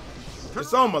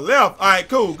 It's on my left. All right,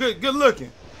 cool. Good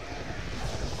looking.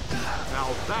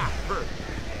 Now that hurt.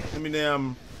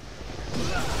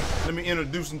 Let me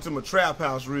introduce him to my trap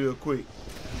house real quick.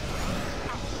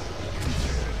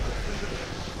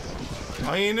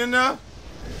 Oh, he ain't in there?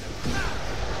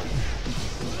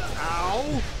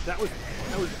 Ow! That was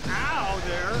ow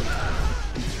there.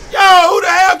 Yo, who the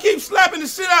hell keeps slapping the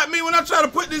shit out of me when I try to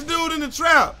put this dude in the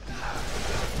trap?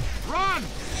 Run!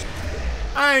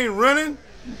 I ain't running.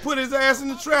 Put his ass in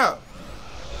the trap.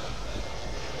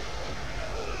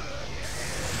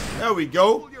 There we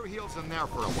go. Hold your heels in there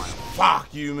for a while.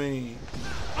 Fuck you mean.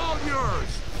 All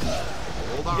yours.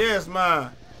 Hold on. Yes, mine.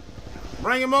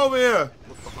 Bring him over here.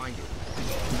 Look behind you.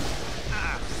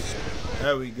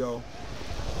 There we go.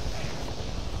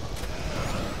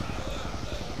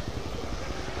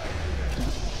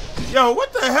 Yo,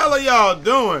 what the hell are y'all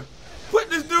doing? Put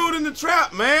this dude in the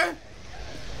trap, man.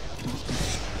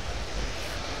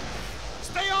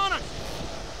 Stay on it.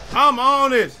 I'm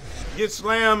on it. Get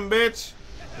slammed, bitch.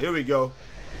 Here we go.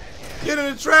 Get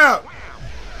in the trap.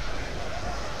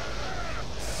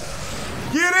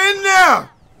 Get in there.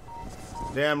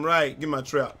 Damn right. Get my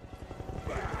trap.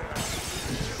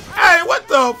 Hey, what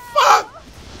the fuck?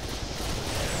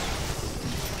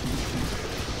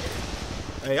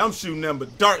 Hey, I'm shooting them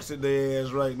but darts at their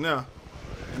ass right now.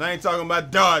 And I ain't talking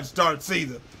about dodge darts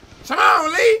either. Come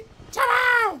on, Lee. Come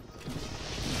on.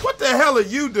 What the hell are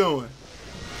you doing?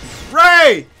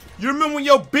 Ray, you remember when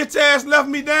your bitch ass left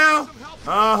me down?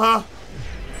 Uh-huh.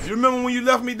 You remember when you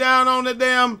left me down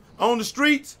on the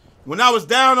streets? When I was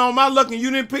down on my luck and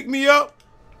you didn't pick me up?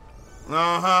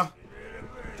 Uh-huh.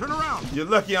 Turn around. You're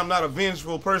lucky I'm not a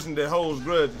vengeful person that holds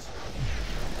grudges.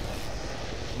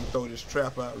 Let me throw this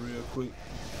trap out real quick.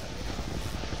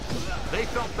 They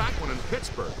felt that one in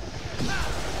Pittsburgh.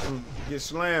 Get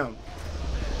slammed.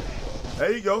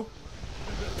 There you go.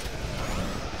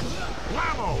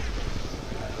 Blammo!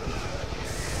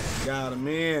 Got him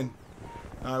in.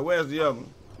 All right, where's the other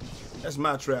one? That's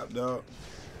my trap, dog.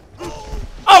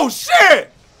 Oh,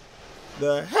 shit!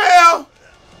 The hell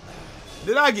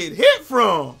did I get hit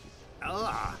from?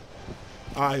 All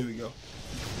right, here we go.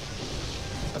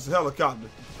 That's a helicopter.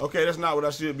 Okay, that's not what I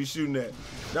should be shooting at.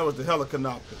 That was the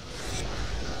helicopter.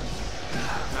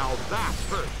 Now that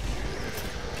hurt.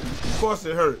 Of course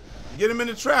it hurt. Get him in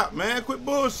the trap, man. Quit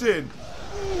bullshitting.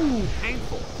 Ooh,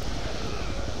 painful.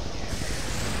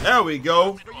 There we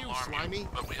go. For you, Slimy.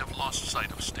 But we have lost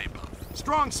sight of Stay Puft.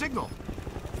 Strong signal.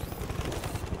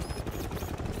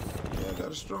 Yeah, I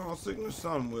got a strong signal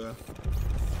somewhere.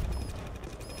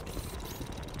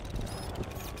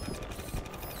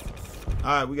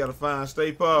 Alright, we gotta find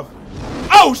Stay Puft.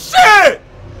 Oh shit!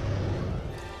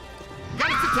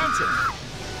 Got its attention.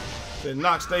 Said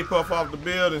knock Stay Puft off the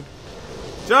building.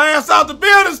 Get your ass out the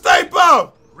building, Stay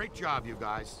Puft! Great job, you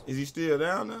guys. Is he still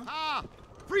down now? Ah,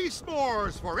 free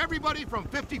s'mores for everybody from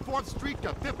 54th Street to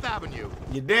 5th Avenue.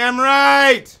 You damn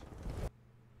right!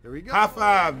 Here we go. High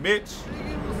five, bitch.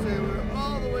 Big Evil Sailor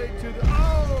all the way to the...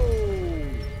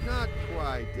 Oh! Not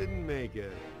quite. Didn't make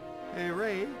it. Hey,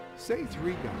 Ray, say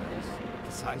 3 guys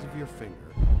the size of your finger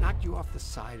knocked you off the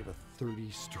side of a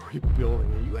 30-story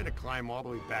building and you had to climb all the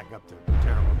way back up to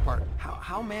tear them apart.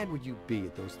 How mad would you be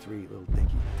at those 3 little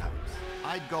dinky types?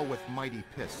 I'd go with mighty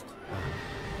pissed.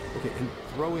 Okay, and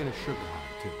throw in a sugar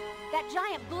high, too. That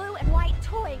giant blue and white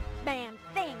toy man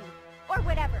thing, or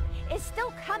whatever, is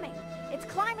still coming. It's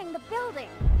climbing the building.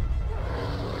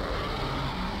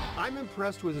 I'm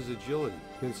impressed with his agility,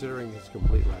 considering his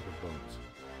complete lack of bones.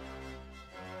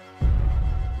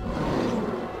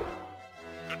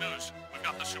 Good news. We've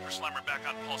got the Super Slammer back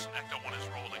on pulse and Ecto-1 is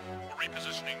rolling. We're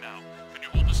repositioning now. Can you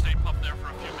hold the Stay Puft there for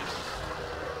a few minutes?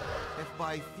 If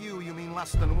by few you mean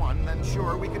less than 1, then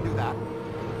sure, we can do that.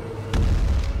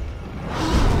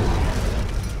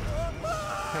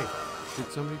 Hey,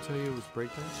 did somebody tell you it was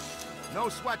break time? No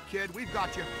sweat, kid. We've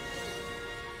got you.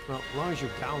 Well, as long as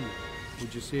you're down there,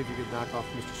 would you see if you could knock off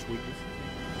Mr. Sweetness?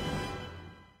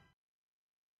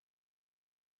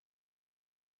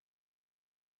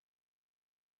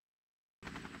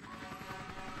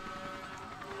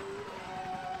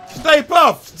 Stay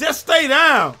Puft! Just stay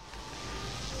down!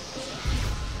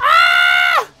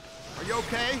 Ah! Are you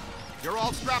okay? You're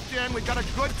all strapped in. We've got a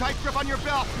good tight grip on your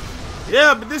belt.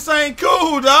 Yeah, but this ain't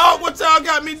cool, dog. What y'all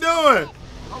got me doing?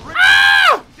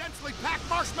 Ah! Densely packed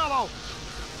marshmallow.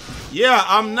 Yeah,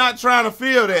 I'm not trying to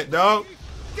feel that, dog.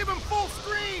 Give him full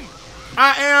stream.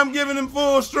 I am giving him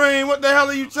full stream. What the hell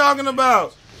are you talking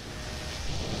about?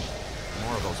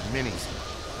 More of those minis.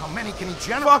 How many can he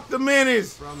generate? Fuck the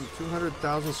minis. From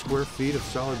 200,000 square feet of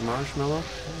solid marshmallow?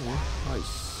 Probably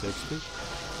 60.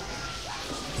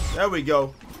 There we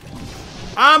go.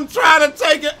 I'm trying to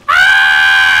take it.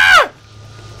 Ah!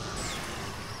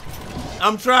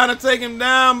 I'm trying to take him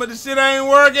down, but the shit ain't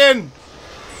working.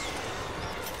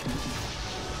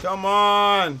 Come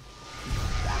on.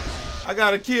 I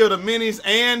gotta kill the minis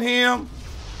and him.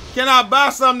 Can I buy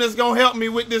something that's gonna help me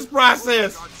with this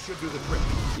process? Should do the trick.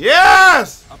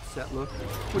 Yes! Upset look?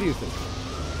 What do you think?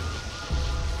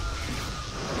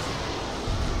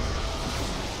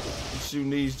 He's shooting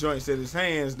these joints at his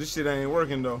hands. This shit ain't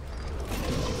working though.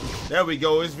 There we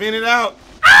go. It's vented out.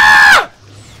 Ah!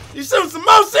 You shooting some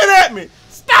more shit at me.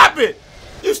 Stop it.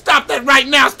 You stop that right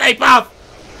now, Stay Puft.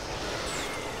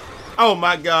 Oh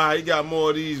my God. He got more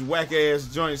of these whack ass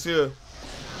joints here.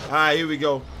 All right, here we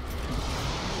go.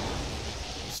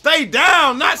 Stay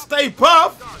down, not Stay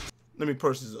Puft. Let me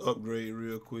purchase an upgrade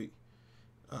real quick.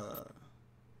 Let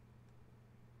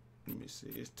me see.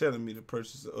 It's telling me to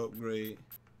purchase an upgrade.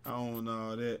 I don't know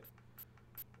all that.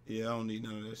 Yeah, I don't need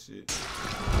none of that shit.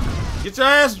 Get your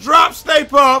ass dropped, Stay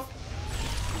Puft.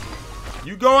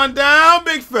 You going down,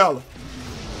 big fella.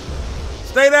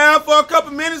 Stay down for a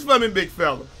couple minutes for me, big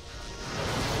fella.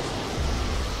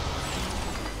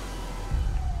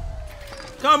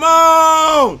 Come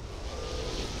on!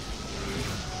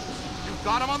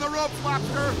 Got him on the ropes,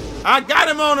 Lobster. I got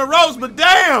him on the ropes, but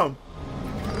damn!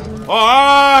 All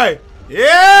right,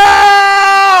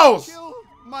 yes! Kill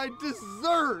my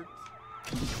dessert.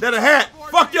 That a hat.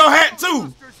 Fuck your hat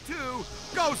too. Ghostbusters II,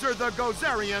 Gozer the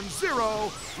Gozerian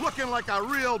Zero, looking like a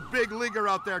real big leaguer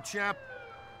out there, champ.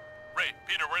 Ray,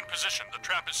 Peter, we're in position. The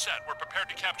trap is set. We're prepared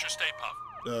to capture Stay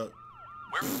Puft.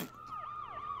 Where is he?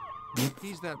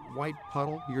 He's that white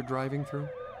puddle you're driving through?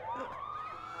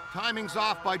 Timing's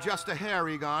off by just a hair,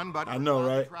 Egon, but I know,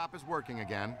 right? The trap is working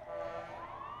again.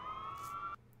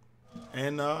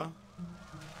 And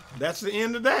that's the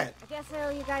end of that. I guess I owe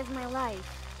you guys my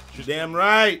life. You're damn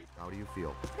right. How do you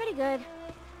feel? Pretty good.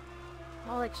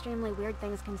 All extremely weird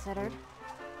things considered.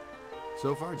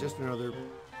 So far, just another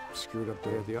screwed up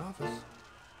day at the office.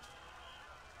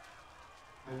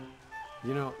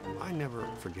 You know, I never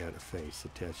forget a face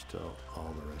attached to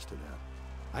all the rest of that.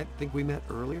 I think we met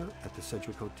earlier at the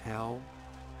Sedgwick Hotel.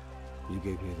 You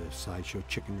gave me the sideshow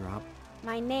chicken drop.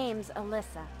 My name's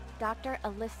Alyssa, Dr.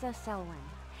 Alyssa Selwyn.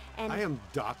 and... I am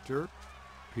Dr.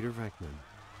 Peter Venkman.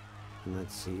 And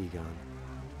that's Egon.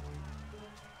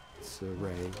 It's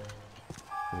Ray.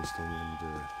 Winston,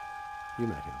 and you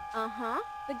met him. Uh-huh.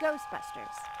 The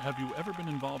Ghostbusters. Have you ever been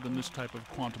involved in this type of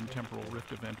quantum temporal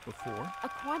rift event before? A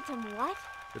quantum what?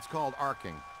 It's called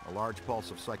arcing, a large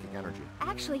pulse of psychic energy.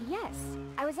 Actually, yes.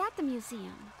 I was at the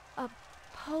museum. A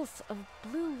pulse of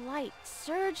blue light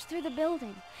surged through the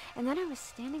building, and then I was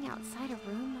standing outside a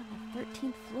room on the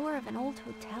 13th floor of an old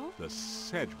hotel. The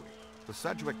Sedgwick. The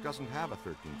Sedgwick doesn't have a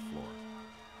 13th floor.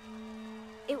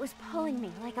 It was pulling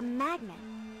me like a magnet.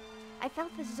 I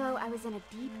felt as though I was in a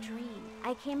deep dream.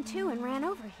 I came to and ran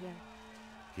over here.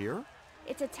 Here?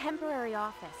 It's a temporary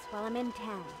office while I'm in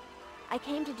town. I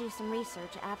came to do some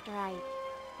research after I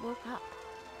woke up.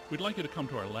 We'd like you to come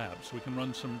to our lab so we can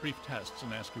run some brief tests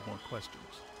and ask you more questions.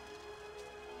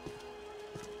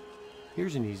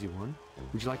 Here's an easy one.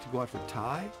 Would you like to go out for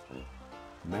Thai?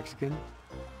 Mexican?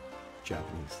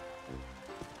 Japanese?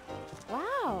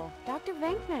 Wow, Dr.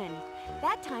 Venkman.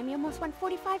 That time you almost went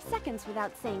 45 seconds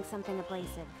without saying something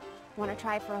abrasive. Want to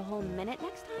try for a whole minute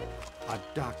next time?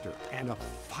 A doctor, and a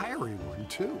fiery one,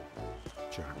 too.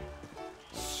 Charming.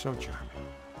 So charming.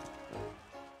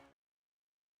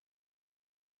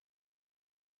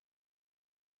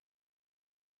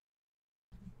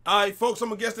 All right, folks, I'm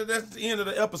going to guess that that's the end of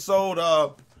the episode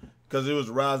because it was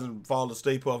Rise and Fall of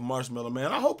Stay Puft Marshmallow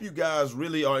Man. I hope you guys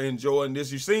really are enjoying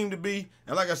this. You seem to be.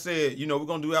 And like I said, you know, we're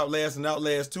going to do Outlast and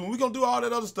Outlast 2. And we're going to do all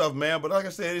that other stuff, man. But like I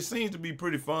said, it seems to be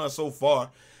pretty fun so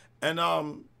far. And,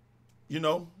 you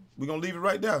know, we're going to leave it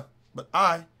right there. But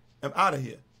I am out of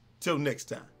here. Till next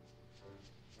time.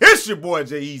 It's your boy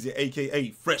Jay Easy, a.k.a.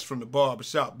 Fresh from the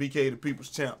Barbershop, BK the People's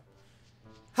Champ.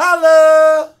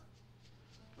 Holla!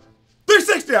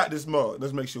 360 out this mug.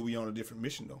 Let's make sure we on a different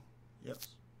mission, though. Yes.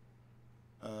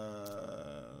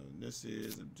 This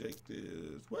is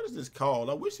objectives. What is this called?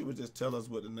 I wish it would just tell us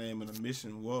what the name of the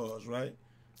mission was, right?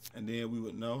 And then we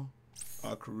would know.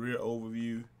 Our career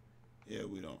overview. Yeah,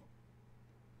 we don't.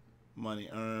 Money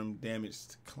earned,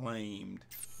 damaged, claimed.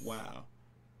 Wow.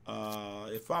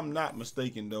 If I'm not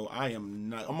mistaken, though, I am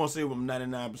not. I'm gonna say I'm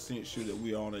 99% sure that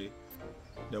we on a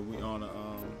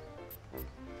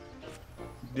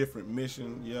different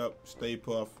mission. Yep, Stay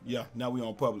Puft. Yeah, now we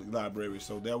on public library,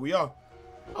 so there we are.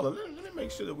 Hold on, let me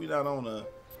make sure that we're not on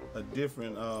a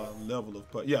different level of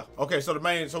yeah. Okay, so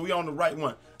we on the right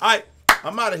one. All right,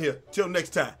 I'm out of here. Till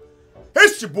next time.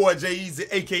 It's your boy Jay Easy,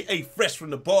 aka Fresh from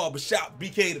the Barbershop,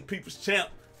 BK the People's Champ.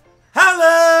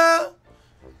 Holla!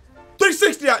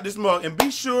 360 out this mug, and be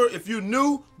sure if you're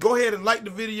new, go ahead and like the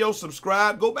video,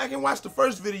 subscribe, go back and watch the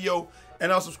first video,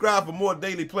 and I'll subscribe for more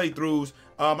daily playthroughs.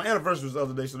 My anniversary was the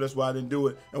other day, so that's why I didn't do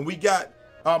it. And we got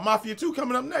Mafia 2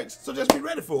 coming up next, so just be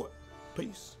ready for it.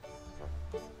 Peace.